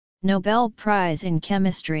Nobel Prize in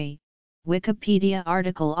Chemistry, Wikipedia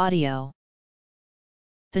article audio.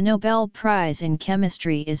 The Nobel Prize in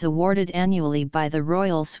Chemistry is awarded annually by the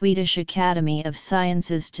Royal Swedish Academy of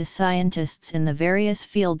Sciences to scientists in the various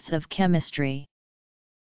fields of chemistry.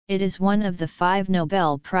 It is one of the 5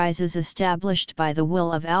 Nobel Prizes established by the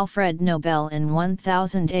will of Alfred Nobel in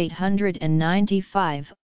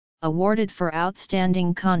 1895, awarded for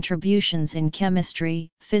outstanding contributions in chemistry,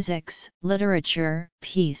 physics, literature,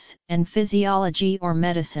 peace, and physiology or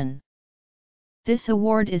medicine. This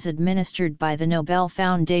award is administered by the Nobel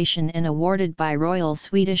Foundation and awarded by Royal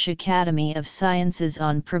Swedish Academy of Sciences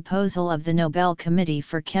on proposal of the Nobel Committee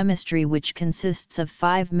for Chemistry, which consists of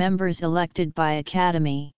 5 members elected by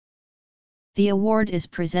Academy. The award is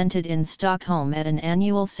presented in Stockholm at an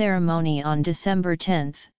annual ceremony on December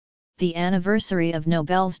 10, the anniversary of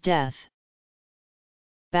Nobel's death.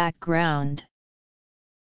 Background: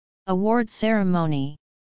 Award ceremony,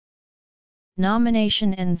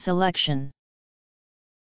 nomination and selection,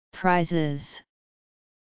 prizes,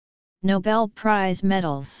 Nobel Prize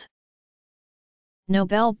medals,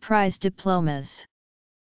 Nobel Prize diplomas,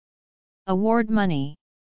 award money,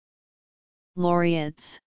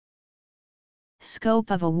 laureates, scope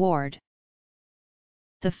of award.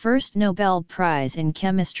 The first Nobel Prize in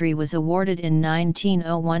Chemistry was awarded in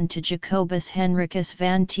 1901 to Jacobus Henricus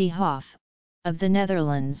van 't Hoff, of the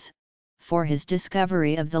Netherlands, for his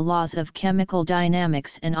discovery of the laws of chemical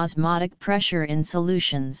dynamics and osmotic pressure in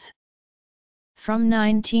solutions. From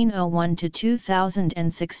 1901 to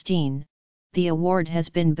 2016, the award has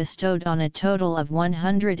been bestowed on a total of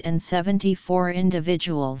 174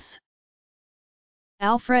 individuals.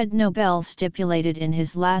 Alfred Nobel stipulated in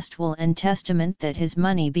his last will and testament that his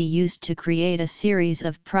money be used to create a series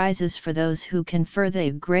of prizes for those who confer the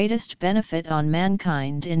greatest benefit on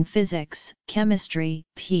mankind in physics, chemistry,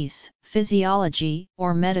 peace, physiology,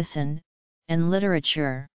 or medicine, and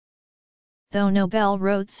literature. Though Nobel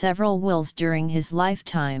wrote several wills during his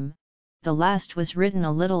lifetime, the last was written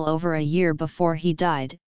a little over a year before he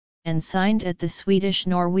died, and signed at the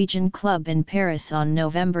Swedish-Norwegian Club in Paris on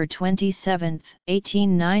November 27,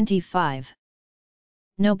 1895.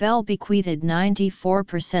 Nobel bequeathed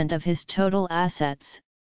 94% of his total assets,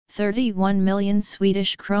 31 million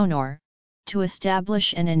Swedish kronor, to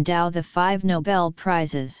establish and endow the 5 Nobel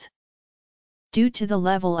Prizes. Due to the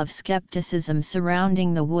level of skepticism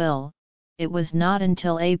surrounding the will, it was not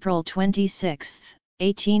until April 26,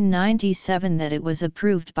 1897 that it was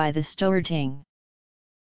approved by the Storting.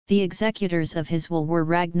 The executors of his will were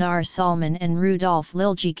Ragnar Salmon and Rudolf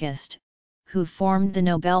Liljeqvist, who formed the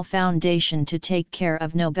Nobel Foundation to take care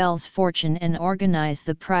of Nobel's fortune and organize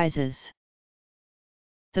the prizes.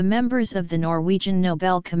 The members of the Norwegian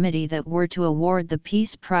Nobel Committee that were to award the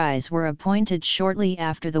Peace Prize were appointed shortly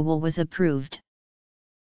after the will was approved.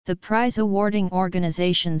 The prize-awarding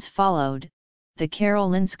organizations followed: the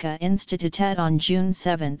Karolinska Institutet on June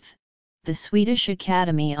 7, the Swedish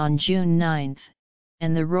Academy on June 9,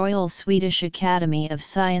 and the Royal Swedish Academy of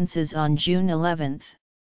Sciences on June 11.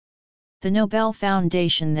 The Nobel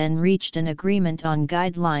Foundation then reached an agreement on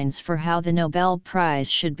guidelines for how the Nobel Prize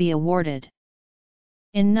should be awarded.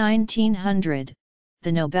 In 1900,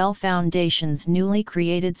 the Nobel Foundation's newly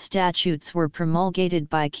created statutes were promulgated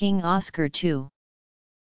by King Oscar II.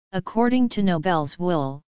 According to Nobel's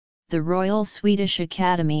will, the Royal Swedish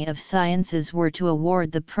Academy of Sciences were to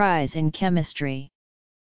award the prize in chemistry.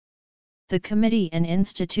 The committee and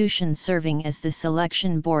institution serving as the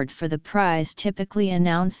selection board for the prize typically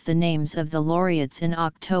announce the names of the laureates in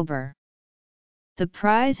October. The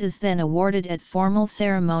prize is then awarded at formal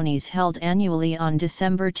ceremonies held annually on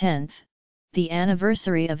December 10, the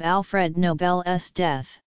anniversary of Alfred Nobel's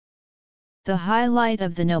death. The highlight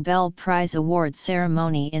of the Nobel Prize award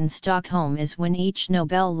ceremony in Stockholm is when each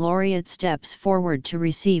Nobel laureate steps forward to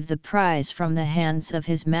receive the prize from the hands of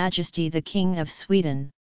His Majesty the King of Sweden.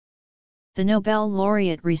 The Nobel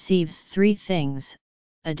laureate receives 3 things: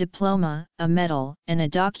 a diploma, a medal, and a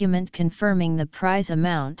document confirming the prize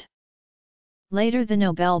amount. Later the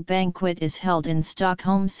Nobel banquet is held in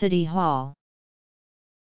Stockholm City Hall.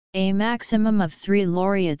 A maximum of 3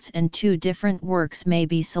 laureates and 2 different works may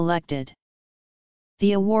be selected.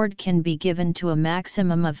 The award can be given to a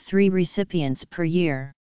maximum of 3 recipients per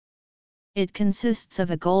year. It consists of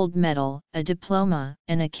a gold medal, a diploma,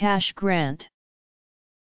 and a cash grant.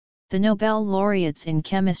 The Nobel laureates in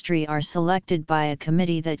chemistry are selected by a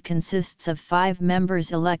committee that consists of 5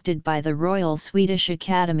 members elected by the Royal Swedish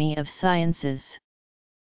Academy of Sciences.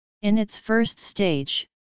 In its first stage,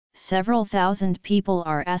 several thousand people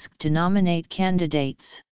are asked to nominate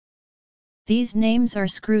candidates. These names are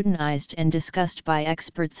scrutinized and discussed by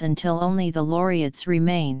experts until only the laureates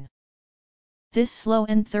remain. This slow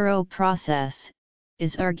and thorough process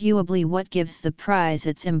is arguably what gives the prize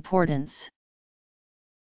its importance.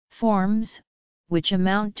 Forms, which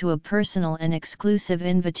amount to a personal and exclusive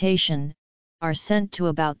invitation, are sent to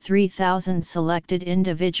about 3,000 selected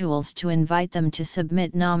individuals to invite them to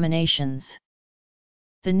submit nominations.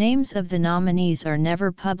 The names of the nominees are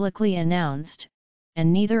never publicly announced,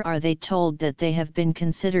 and neither are they told that they have been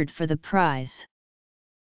considered for the prize.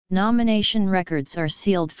 Nomination records are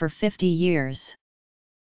sealed for 50 years.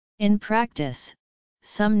 In practice,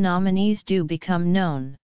 some nominees do become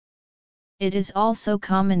known. It is also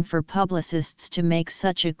common for publicists to make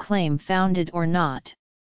such a claim founded or not.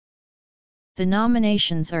 The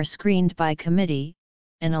nominations are screened by committee,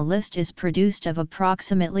 and a list is produced of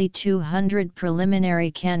approximately 200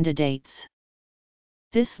 preliminary candidates.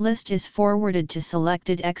 This list is forwarded to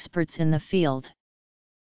selected experts in the field.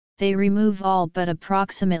 They remove all but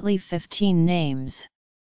approximately 15 names.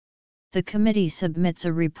 The committee submits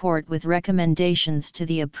a report with recommendations to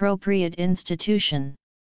the appropriate institution.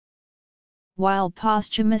 While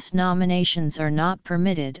posthumous nominations are not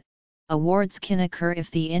permitted, awards can occur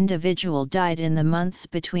if the individual died in the months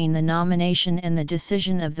between the nomination and the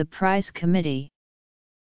decision of the prize committee.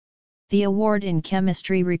 The award in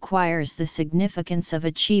chemistry requires the significance of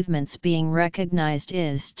achievements being recognized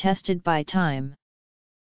is tested by time.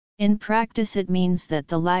 In practice, it means that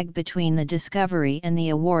the lag between the discovery and the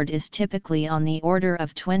award is typically on the order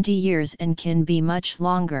of 20 years and can be much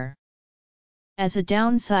longer. As a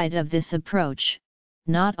downside of this approach,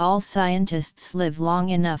 not all scientists live long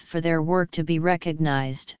enough for their work to be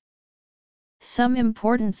recognized. Some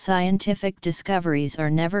important scientific discoveries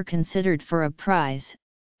are never considered for a prize,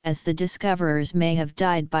 as the discoverers may have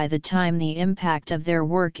died by the time the impact of their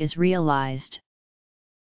work is realized.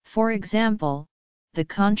 For example, the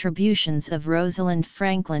contributions of Rosalind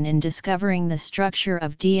Franklin in discovering the structure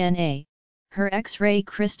of DNA, her X-ray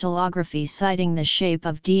crystallography citing the shape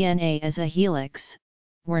of DNA as a helix,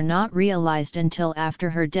 were not realized until after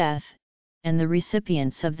her death, and the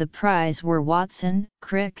recipients of the prize were Watson,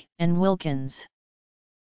 Crick, and Wilkins.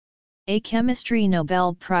 A chemistry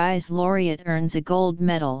Nobel Prize laureate earns a gold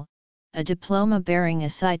medal, a diploma bearing a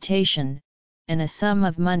citation, and a sum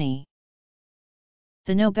of money.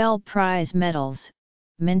 The Nobel Prize medals,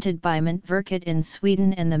 minted by Myntverket in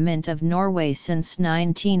Sweden and the Mint of Norway since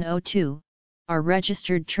 1902, are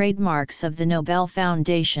registered trademarks of the Nobel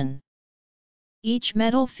Foundation. Each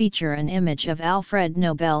medal features an image of Alfred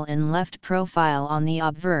Nobel in left profile on the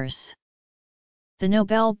obverse. The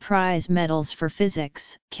Nobel Prize medals for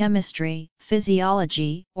physics, chemistry,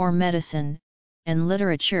 physiology, or medicine, and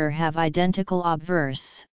literature have identical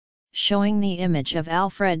obverse, showing the image of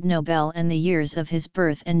Alfred Nobel and the years of his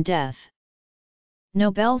birth and death.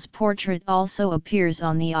 Nobel's portrait also appears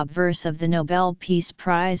on the obverse of the Nobel Peace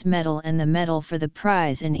Prize medal and the medal for the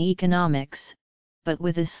prize in economics, but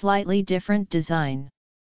with a slightly different design.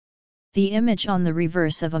 The image on the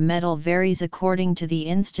reverse of a medal varies according to the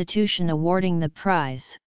institution awarding the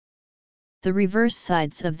prize. The reverse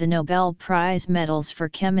sides of the Nobel Prize medals for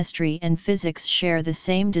chemistry and physics share the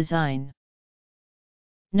same design.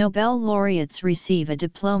 Nobel laureates receive a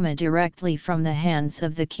diploma directly from the hands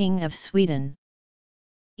of the King of Sweden.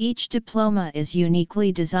 Each diploma is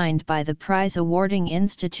uniquely designed by the prize-awarding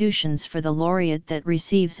institutions for the laureate that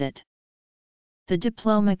receives it. The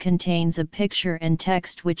diploma contains a picture and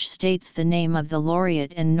text which states the name of the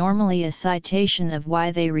laureate and normally a citation of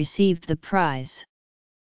why they received the prize.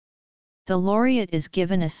 The laureate is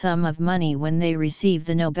given a sum of money when they receive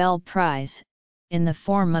the Nobel Prize, in the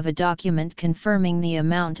form of a document confirming the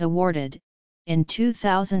amount awarded. In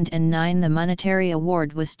 2009 the monetary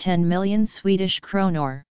award was 10 million Swedish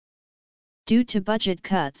kronor. Due to budget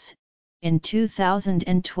cuts, in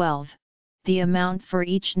 2012, the amount for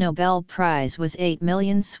each Nobel Prize was 8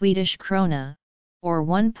 million Swedish krona, or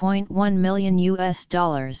 $1.1 million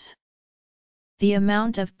US. The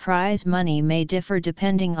amount of prize money may differ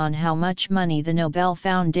depending on how much money the Nobel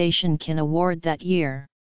Foundation can award that year.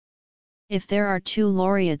 If there are 2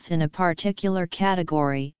 laureates in a particular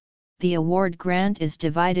category, the award grant is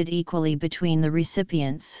divided equally between the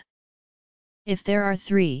recipients. If there are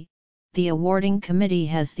 3, the awarding committee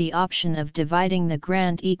has the option of dividing the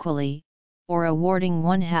grant equally, or awarding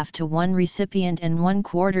 1/2 to one recipient and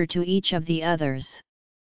 1/4 to each of the others.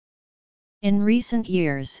 In recent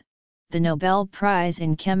years, the Nobel Prize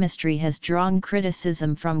in Chemistry has drawn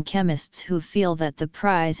criticism from chemists who feel that the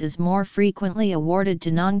prize is more frequently awarded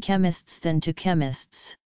to non-chemists than to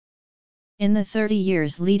chemists. In the 30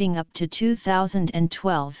 years leading up to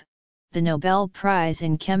 2012, the Nobel Prize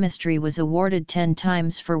in Chemistry was awarded 10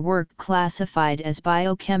 times for work classified as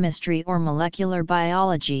biochemistry or molecular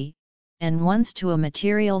biology, and once to a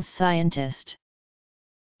materials scientist.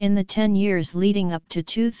 In the 10 years leading up to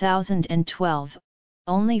 2012,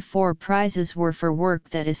 only 4 prizes were for work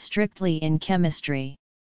that is strictly in chemistry.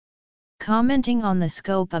 Commenting on the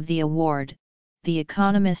scope of the award, The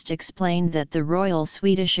Economist explained that the Royal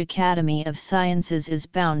Swedish Academy of Sciences is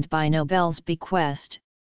bound by Nobel's bequest,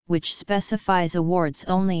 which specifies awards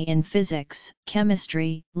only in physics,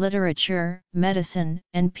 chemistry, literature, medicine,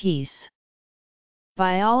 and peace.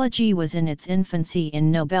 Biology was in its infancy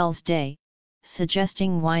in Nobel's day,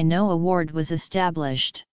 suggesting why no award was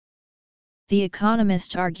established. The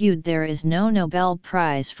Economist argued there is no Nobel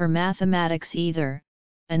Prize for mathematics either,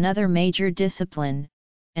 another major discipline,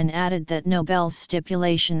 and added that Nobel's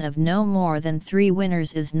stipulation of no more than 3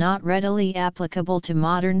 winners is not readily applicable to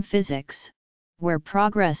modern physics, where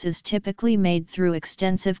progress is typically made through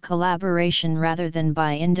extensive collaboration rather than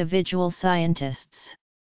by individual scientists.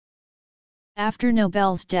 After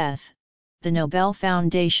Nobel's death, the Nobel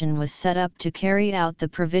Foundation was set up to carry out the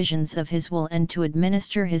provisions of his will and to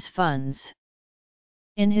administer his funds.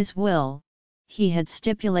 In his will, he had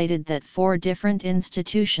stipulated that 4 different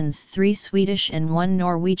institutions, 3 Swedish and 1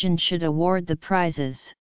 Norwegian, should award the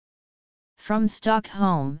prizes. From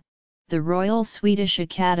Stockholm, the Royal Swedish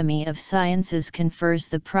Academy of Sciences confers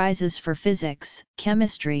the prizes for physics,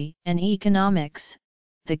 chemistry, and economics.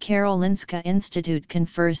 The Karolinska Institute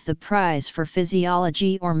confers the prize for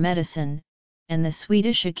physiology or medicine, and the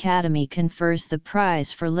Swedish Academy confers the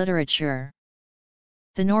prize for literature.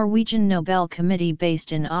 The Norwegian Nobel Committee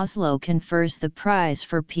based in Oslo confers the prize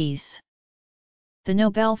for peace. The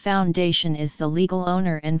Nobel Foundation is the legal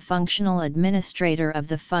owner and functional administrator of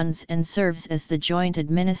the funds and serves as the joint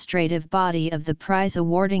administrative body of the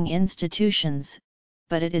prize-awarding institutions,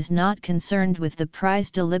 but it is not concerned with the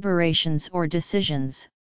prize deliberations or decisions,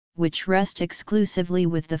 which rest exclusively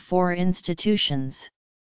with the 4 institutions.